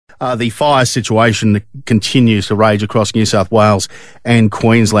the fire situation that continues to rage across New South Wales and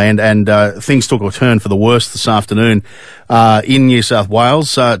Queensland, and things took a turn for the worse this afternoon in New South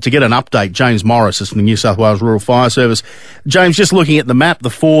Wales. To get an update, James Morris is from the New South Wales Rural Fire Service. James, just looking at the map, the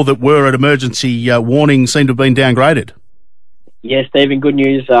 4 that were at emergency warning seem to have been downgraded. Yeah, Stephen, good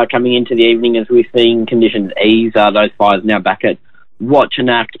news coming into the evening as we're seeing conditions ease. Those fires now back at watch and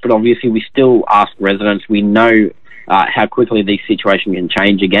act, but obviously we still ask residents. We know how quickly these situations can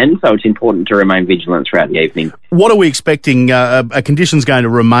change again, so it's important to remain vigilant throughout the evening. What are we expecting? Are conditions going to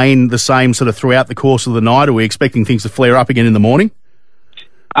remain the same sort of throughout the course of the night? Are we expecting things to flare up again in the morning?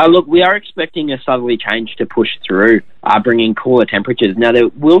 Look, we are expecting a southerly change to push through, bringing cooler temperatures. Now, there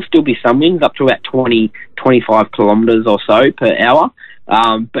will still be some winds up to about 20, 25 kilometres or so per hour,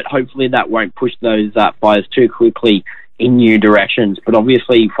 but hopefully that won't push those fires too quickly in new directions. But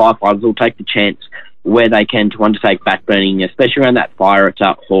obviously, firefighters will take the chance where they can to undertake backburning, especially around that fire at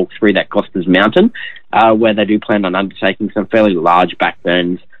Hawkesbury, that Gosters Mountain, where they do plan on undertaking some fairly large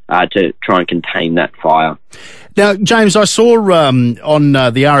backburns to try and contain that fire. Now, James, I saw on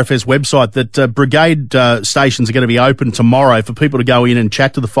the RFS website that brigade stations are going to be open tomorrow for people to go in and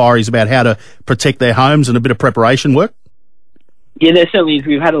chat to the fireys about how to protect their homes and a bit of preparation work. Yeah, there certainly is.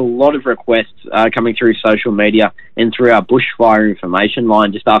 We've had a lot of requests coming through social media and through our bushfire information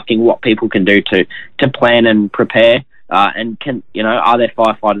line, just asking what people can do to plan and prepare, and are there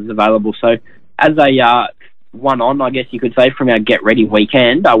firefighters available? So, as a one-on, I guess you could say, from our Get Ready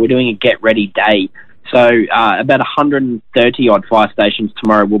weekend, we're doing a Get Ready day. So about 130 odd fire stations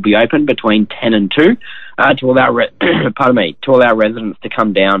tomorrow will be open between 10 and 2 to allow residents to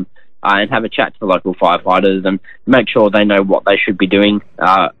come down and have a chat to the local firefighters and make sure they know what they should be doing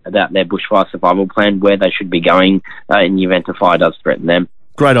about their bushfire survival plan, where they should be going in the event a fire does threaten them.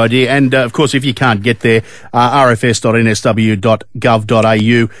 Great idea. And, of course, if you can't get there, rfs.nsw.gov.au,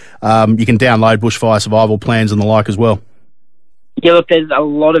 you can download bushfire survival plans and the like as well. Yeah, look, there's a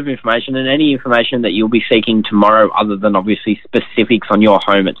lot of information, and any information that you'll be seeking tomorrow, other than obviously specifics on your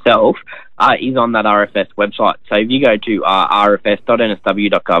home itself, is on that RFS website. So if you go to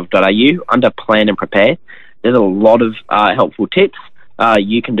rfs.nsw.gov.au, under Plan and Prepare, there's a lot of helpful tips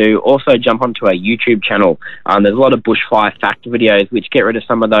you can do. Also, jump onto our YouTube channel. There's a lot of bushfire fact videos which get rid of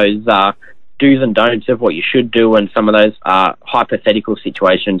some of those do's and don'ts of what you should do and some of those hypothetical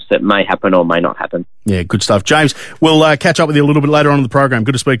situations that may happen or may not happen. Yeah, good stuff. James, we'll catch up with you a little bit later on in the program.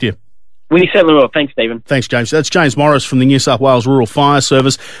 Good to speak to you. We certainly will. Thanks, Stephen. Thanks, James. That's James Morris from the New South Wales Rural Fire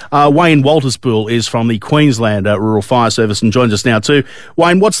Service. Wayne Waltisbuhl is from the Queensland Rural Fire Service and joins us now too.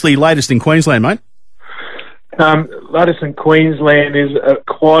 Wayne, what's the latest in Queensland, mate? Latest in Queensland is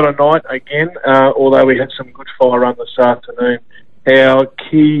quite a night again, although we had some good fire run this afternoon. Our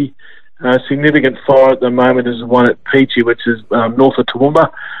key significant fire at the moment is the one at Peachy, which is north of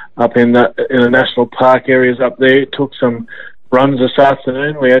Toowoomba, up in the national park areas up there. It took some runs this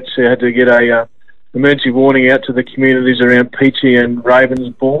afternoon. We actually had to get a emergency warning out to the communities around Peachy and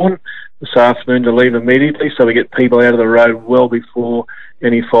Ravensbourne this afternoon to leave immediately, so we get people out of the road well before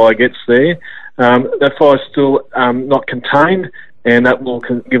any fire gets there. That fire's still not contained, and that will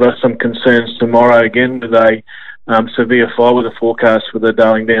give us some concerns tomorrow again with a severe fire with a forecast for the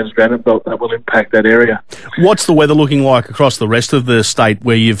Darling Downs granite belt that will impact that area. What's the weather looking like across the rest of the state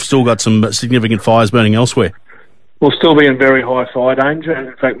where you've still got some significant fires burning elsewhere? We'll still be in very high fire danger, and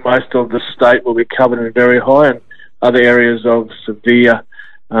in fact most of the state will be covered in very high, and other areas of severe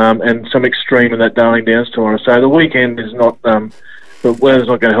and some extreme in that Darling Downs tomorrow. So the weekend is not, the weather's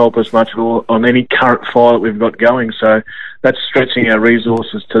not going to help us much at all on any current fire that we've got going, so that's stretching our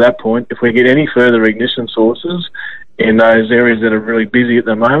resources to that point. If we get any further ignition sources in those areas that are really busy at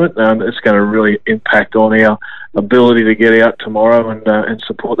the moment, it's going to really impact on our ability to get out tomorrow and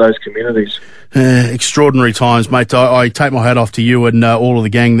support those communities. Extraordinary times, mate. I take my hat off to you and all of the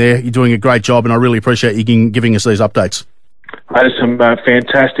gang there. You're doing a great job, and I really appreciate you giving us these updates. There's some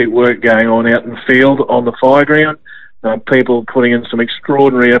fantastic work going on out in the field on the fire ground. People putting in some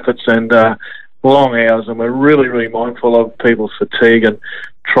extraordinary efforts and long hours, and we're really, really mindful of people's fatigue and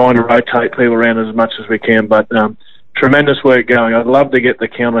trying to rotate people around as much as we can, but tremendous work going. I'd love to get the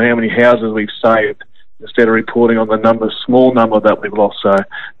count on how many houses we've saved instead of reporting on the small number that we've lost, so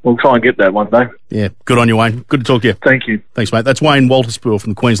we'll try and get that one day. Yeah, good on you, Wayne. Good to talk to you. Thank you. Thanks, mate. That's Wayne Waltisbuhl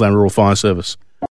from the Queensland Rural Fire Service.